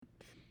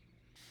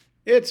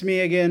It's me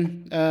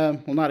again.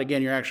 Well, not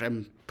again.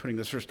 I'm putting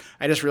this first.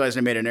 I just realized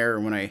I made an error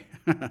when I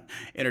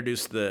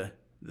introduced the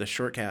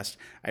shortcast.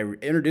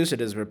 Introduced it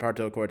as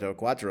Reparto Corto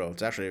Cuatro.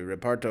 It's actually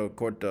Reparto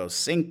Corto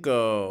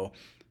Cinco.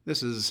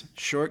 This is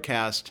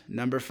shortcast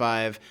number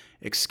 5.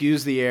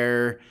 Excuse the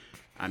error.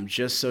 I'm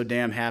just so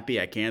damn happy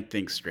I can't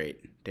think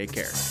straight. Take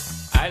care.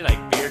 I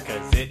like beer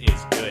cause it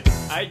is good.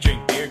 I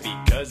drink beer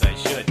because I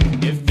should.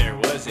 If there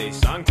was a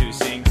song to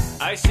sing,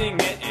 I sing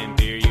it and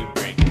beer you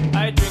bring.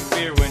 I drink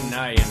beer when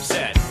I am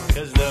sad,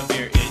 cause the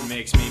beer it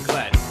makes me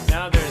glad.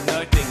 Now there's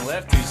nothing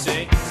left to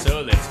say,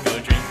 so let's go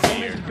drink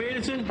beer. Mr.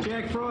 Peterson,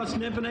 Jack Frost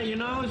nipping at your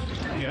nose?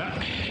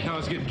 Yeah. Now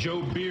let's get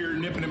Joe Beer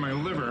nipping in my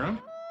liver, huh?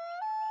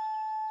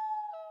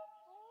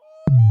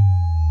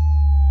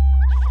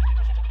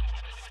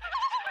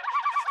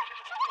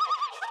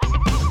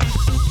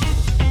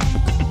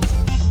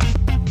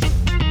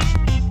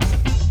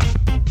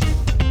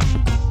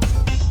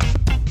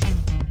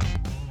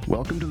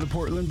 Welcome to the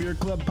Portland Beer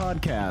Club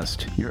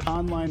podcast, your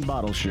online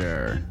bottle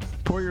share.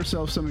 Pour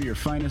yourself some of your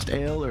finest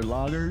ale or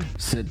lager,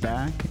 sit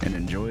back, and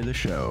enjoy the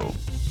show.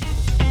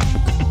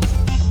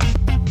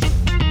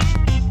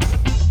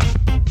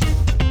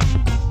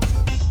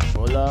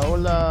 Hola,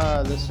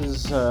 hola. This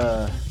is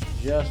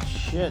Just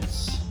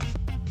Shits.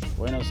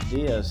 Buenos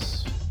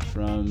dias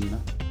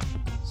from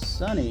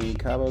sunny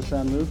Cabo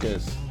San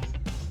Lucas.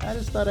 I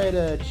just thought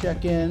I'd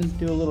check in,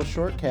 do a little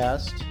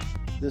shortcast.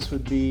 This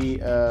would be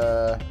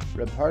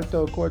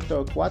Reparto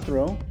Corto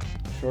Cuatro,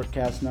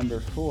 shortcast number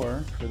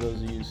 4, for those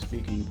of you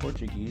speaking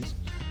Portuguese.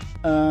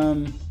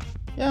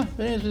 Yeah,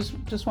 but anyways,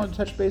 just wanted to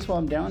touch base while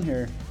I'm down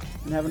here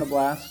and having a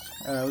blast.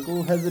 I was a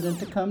little hesitant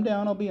to come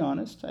down, I'll be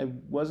honest. It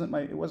wasn't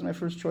my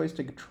first choice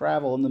to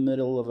travel in the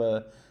middle of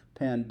a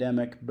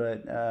pandemic,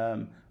 but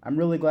I'm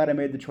really glad I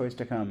made the choice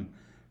to come.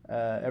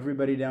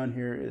 Everybody down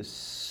here is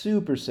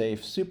super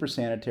safe, super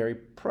sanitary,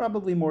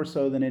 probably more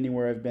so than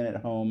anywhere I've been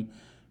at home.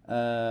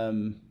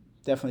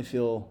 Definitely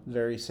feel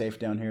very safe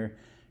down here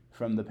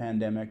from the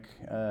pandemic.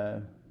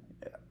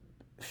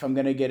 If I'm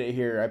going to get it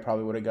here, I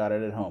probably would have got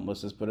it at home.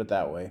 Let's just put it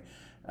that way.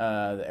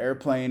 The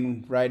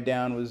airplane ride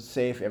down was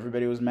safe.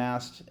 Everybody was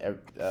masked.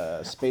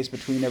 Space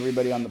between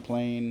everybody on the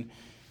plane.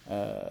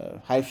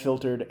 High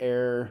filtered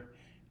air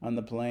on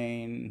the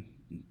plane.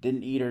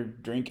 Didn't eat or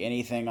drink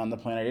anything on the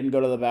plane. I didn't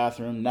go to the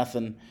bathroom.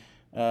 Nothing.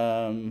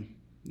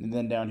 And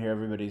then down here,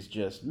 everybody's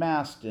just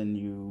masked, and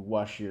you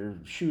wash your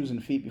shoes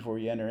and feet before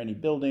you enter any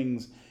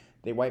buildings.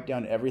 They wipe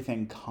down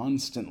everything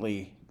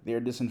constantly.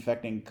 They're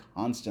disinfecting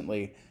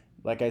constantly.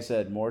 Like I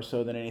said, more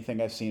so than anything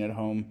I've seen at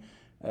home.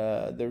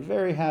 They're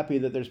very happy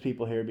that there's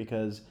people here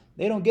because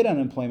they don't get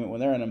unemployment when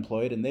they're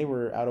unemployed, and they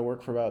were out of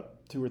work for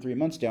about 2 or 3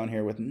 months down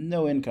here with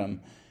no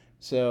income.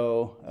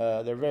 So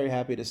they're very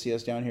happy to see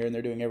us down here, and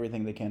they're doing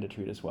everything they can to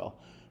treat us well.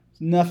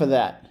 Enough of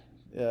that.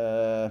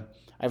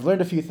 I've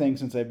learned a few things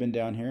since I've been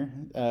down here.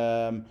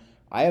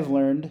 I have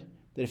learned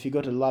that if you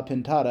go to La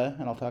Pintada,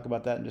 and I'll talk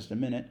about that in just a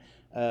minute,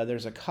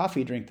 there's a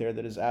coffee drink there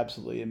that is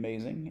absolutely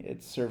amazing.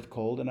 It's served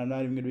cold, and I'm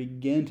not even going to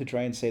begin to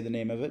try and say the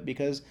name of it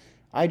because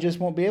I just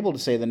won't be able to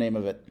say the name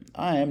of it.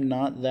 I am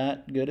not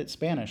that good at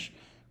Spanish.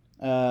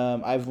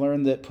 I've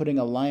learned that putting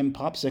a lime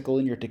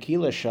popsicle in your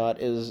tequila shot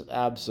is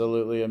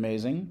absolutely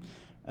amazing.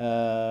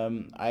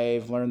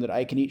 I've learned that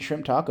I can eat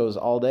shrimp tacos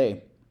all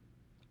day.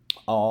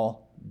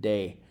 All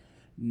day.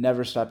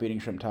 Never stop eating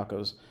shrimp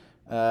tacos.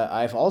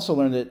 I've also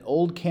learned that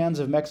old cans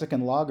of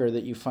Mexican lager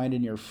that you find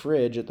in your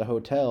fridge at the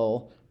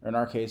hotel, or in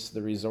our case,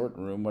 the resort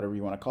room, whatever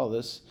you want to call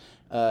this,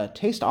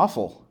 taste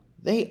awful.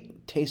 They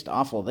taste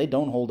awful. They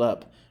don't hold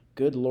up.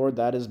 Good Lord,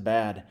 that is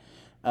bad.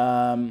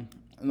 And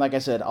like I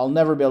said, I'll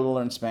never be able to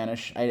learn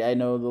Spanish. I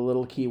know the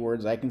little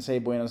keywords. I can say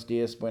buenos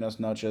dias, buenas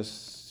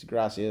noches,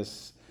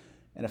 gracias,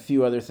 and a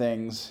few other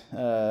things.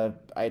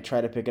 I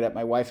try to pick it up.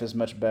 My wife is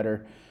much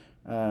better.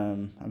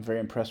 I'm very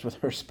impressed with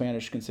her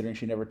Spanish considering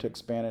she never took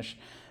Spanish.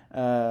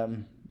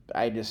 And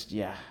I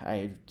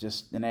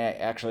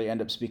actually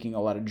end up speaking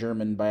a lot of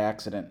German by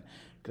accident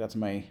because that's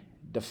my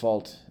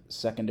default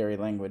secondary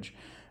language.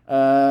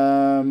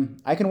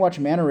 I can watch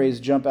manta rays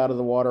jump out of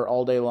the water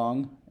all day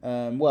long.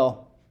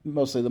 Well,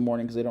 mostly the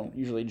morning because they don't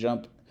usually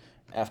jump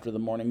after the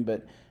morning,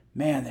 but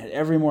man,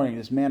 every morning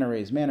there's manta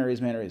rays,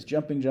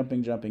 jumping.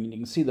 And you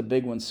can see the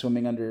big ones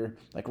swimming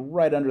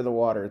right under the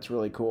water. It's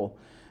really cool.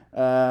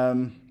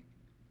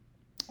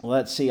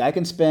 Let's see, I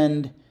can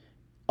spend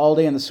all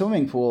day in the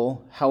swimming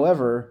pool.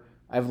 However,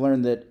 I've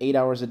learned that 8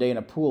 hours a day in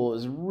a pool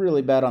is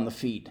really bad on the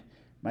feet.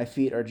 My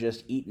feet are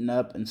just eaten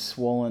up and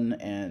swollen,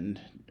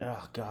 and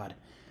oh God,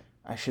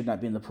 I should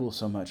not be in the pool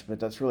so much, but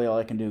that's really all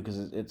I can do because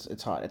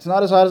it's hot. It's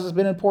not as hot as it's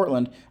been in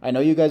Portland. I know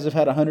you guys have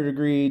had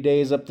 100-degree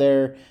days up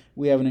there.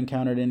 We haven't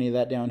encountered any of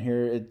that down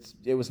here.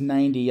 It was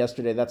 90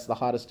 yesterday. That's the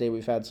hottest day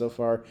we've had so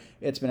far.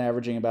 It's been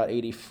averaging about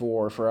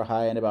 84 for a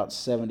high and about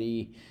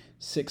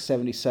 76,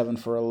 77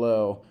 for a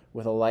low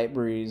with a light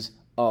breeze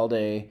all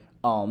day,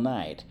 all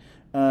night.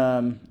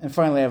 And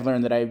finally, I've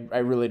learned that I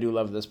really do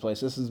love this place.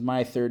 This is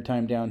my 3rd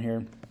time down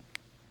here.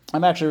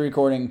 I'm actually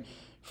recording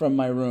from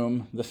my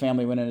room. The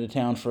family went into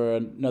town for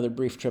another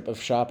brief trip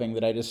of shopping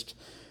that I just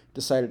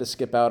decided to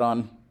skip out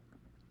on.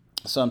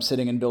 So I'm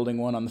sitting in building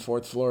 1 on the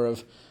 4th floor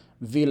of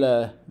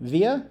Villa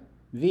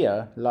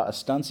La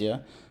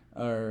Estancia,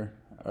 our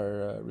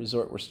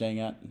resort we're staying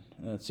at.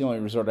 It's the only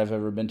resort I've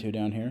ever been to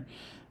down here.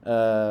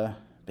 But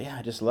yeah,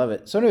 I just love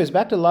it. So anyways,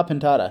 back to La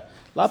Pintada.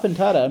 La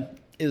Pintada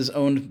is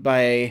owned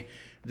by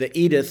the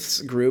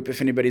Edith's group.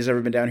 If anybody's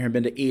ever been down here,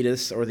 been to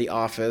Edith's or The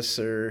Office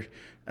or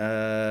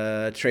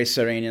Tres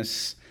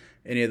Serenas,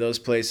 any of those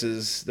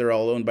places, they're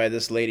all owned by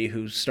this lady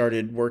who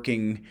started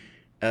working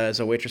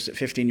as a waitress at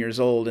 15 years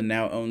old and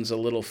now owns a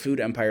little food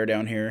empire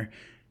down here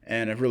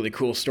and a really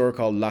cool store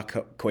called La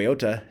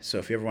Coyota. So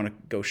if you ever want to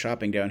go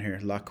shopping down here,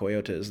 La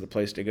Coyota is the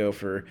place to go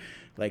for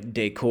like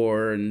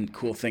decor and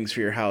cool things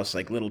for your house,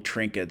 like little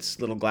trinkets,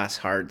 little glass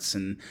hearts,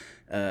 and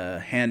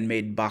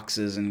handmade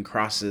boxes and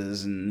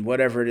crosses and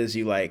whatever it is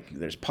you like.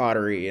 There's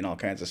pottery and all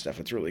kinds of stuff.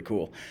 It's really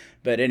cool.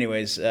 But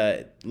anyways,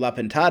 La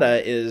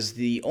Pintada is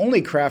the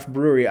only craft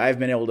brewery I've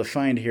been able to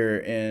find here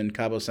in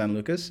Cabo San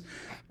Lucas.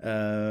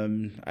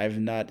 I've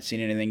not seen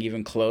anything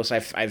even close.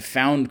 I've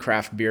found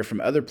craft beer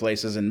from other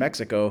places in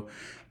Mexico,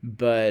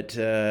 but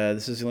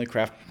this is the only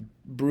craft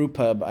brew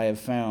pub I have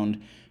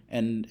found.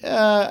 And,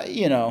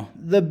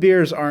 the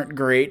beers aren't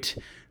great.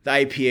 The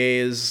IPA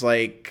is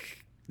like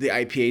the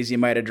IPAs you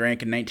might have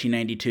drank in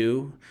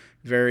 1992.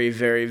 Very,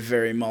 very,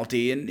 very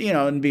malty. And,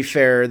 and to be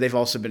fair, they've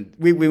also been...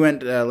 We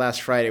went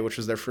last Friday, which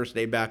was their first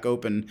day back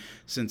open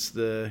since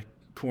the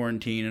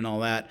quarantine and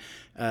all that.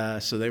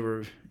 So they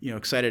were,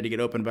 excited to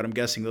get open, but I'm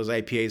guessing those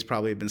IPAs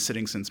probably have been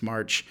sitting since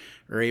March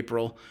or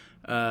April.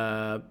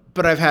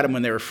 But I've had them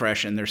when they were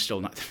fresh, and they're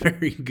still not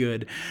very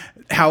good.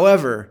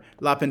 However,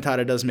 La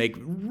Pintada does make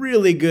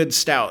really good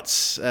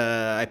stouts.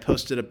 I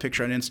posted a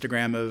picture on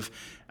Instagram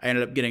I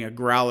ended up getting a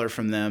growler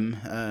from them.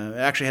 It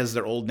actually has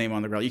their old name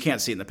on the growler. You can't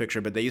see it in the picture,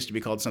 but they used to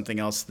be called something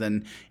else.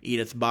 Then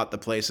Edith bought the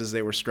place as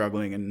they were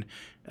struggling,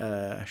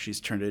 and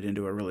she's turned it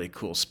into a really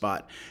cool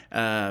spot.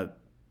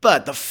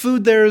 But the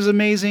food there is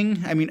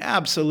amazing. I mean,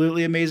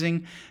 absolutely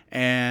amazing.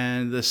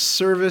 And the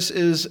service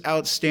is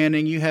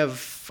outstanding. You have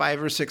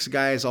 5 or 6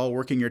 guys all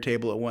working your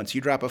table at once.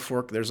 You drop a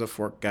fork, there's a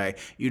fork guy.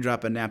 You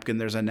drop a napkin,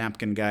 there's a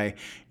napkin guy.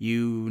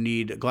 You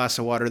need a glass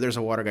of water, there's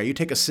a water guy. You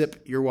take a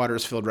sip, your water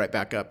is filled right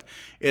back up.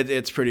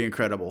 It's pretty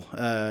incredible.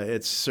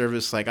 It's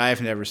service like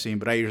I've never seen,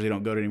 but I usually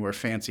don't go to anywhere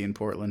fancy in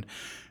Portland.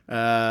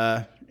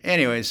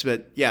 Anyways,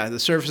 but yeah, the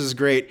service is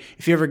great.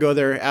 If you ever go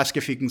there, ask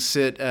if you can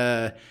sit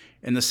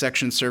in the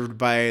section served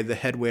by the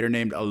head waiter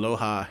named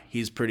Aloha.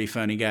 He's a pretty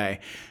funny guy.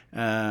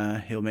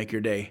 He'll make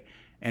your day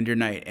and your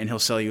night, and he'll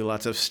sell you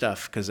lots of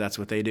stuff because that's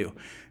what they do.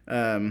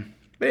 But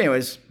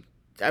anyways,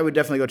 I would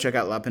definitely go check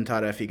out La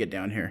Pintada if you get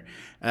down here.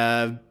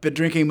 Been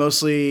drinking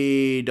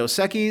mostly Dos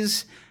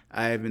Equis.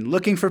 I've been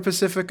looking for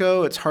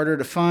Pacifico. It's harder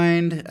to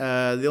find.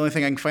 The only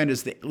thing I can find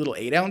is the little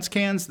 8-ounce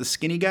cans, the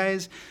skinny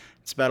guys.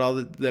 It's about all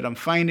that I'm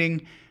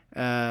finding.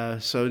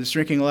 So just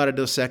drinking a lot of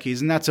Dos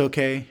Equis, and that's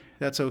okay.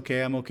 That's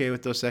okay. I'm okay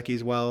with Dos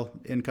Equis while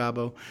in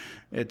Cabo.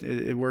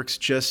 It works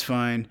just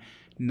fine.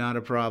 Not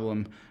a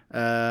problem.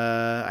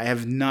 I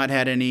have not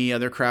had any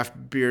other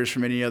craft beers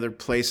from any other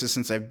places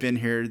since I've been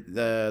here.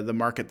 The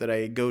market that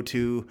I go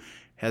to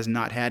has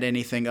not had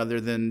anything other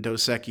than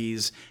Dos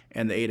Equis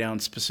and the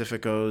 8-ounce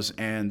Pacificos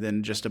and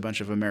then just a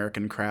bunch of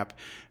American crap.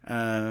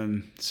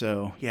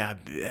 So, yeah,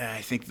 I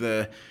think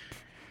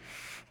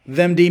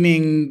them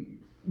deeming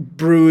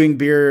brewing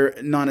beer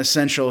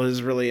non-essential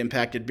has really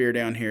impacted beer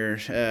down here.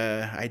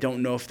 I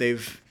don't know if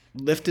they've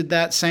lifted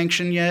that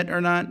sanction yet or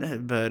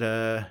not,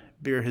 but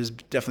beer has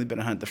definitely been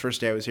a hunt. The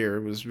first day I was here,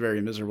 it was very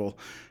miserable.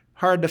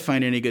 Hard to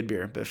find any good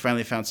beer, but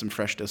finally found some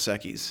fresh Dos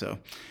Equis. So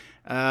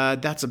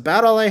that's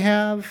about all I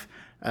have.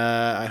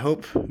 I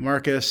hope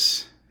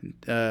Marcus,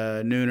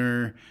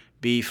 Nooner,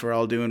 Beef are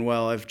all doing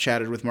well. I've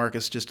chatted with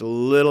Marcus just a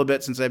little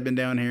bit since I've been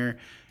down here.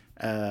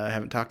 I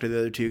haven't talked to the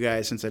other 2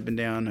 guys since I've been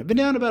down. I've been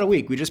down about a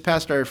week. We just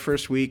passed our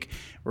first week.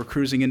 We're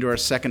cruising into our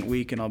second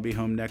week, and I'll be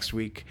home next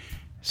week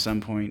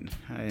some point.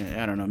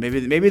 I don't know.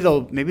 Maybe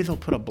they'll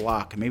put a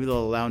block. Maybe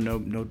they'll allow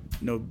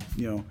nobody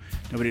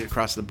to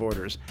cross the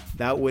borders.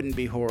 That wouldn't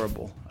be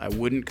horrible. I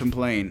wouldn't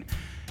complain.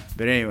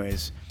 But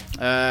anyways,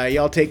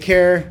 y'all take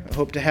care. I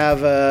hope to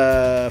have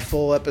a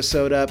full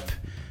episode up.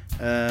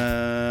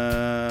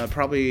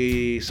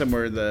 Probably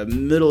somewhere in the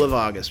middle of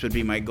August would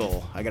be my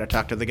goal. I got to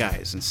talk to the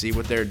guys and see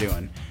what they're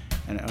doing.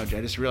 And I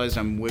just realized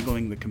I'm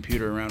wiggling the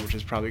computer around, which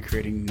is probably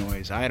creating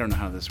noise. I don't know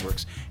how this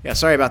works. Yeah,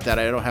 sorry about that.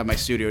 I don't have my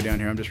studio down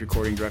here. I'm just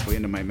recording directly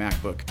into my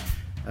MacBook.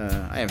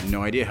 I have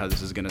no idea how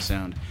this is going to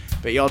sound.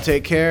 But y'all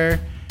take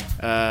care.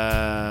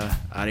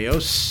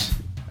 Adios,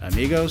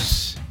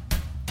 amigos.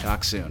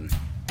 Talk soon.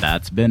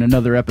 That's been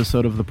another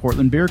episode of the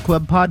Portland Beer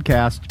Club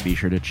podcast. Be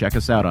sure to check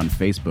us out on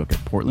Facebook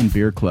at Portland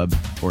Beer Club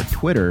or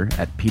Twitter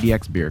at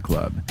PDX Beer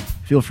Club.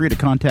 Feel free to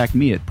contact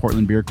me at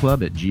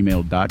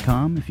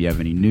portlandbeerclub@gmail.com if you have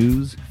any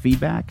news,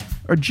 feedback,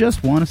 or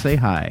just want to say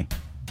hi.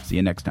 See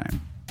you next time.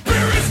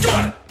 Beer is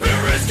good!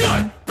 Beer is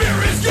good!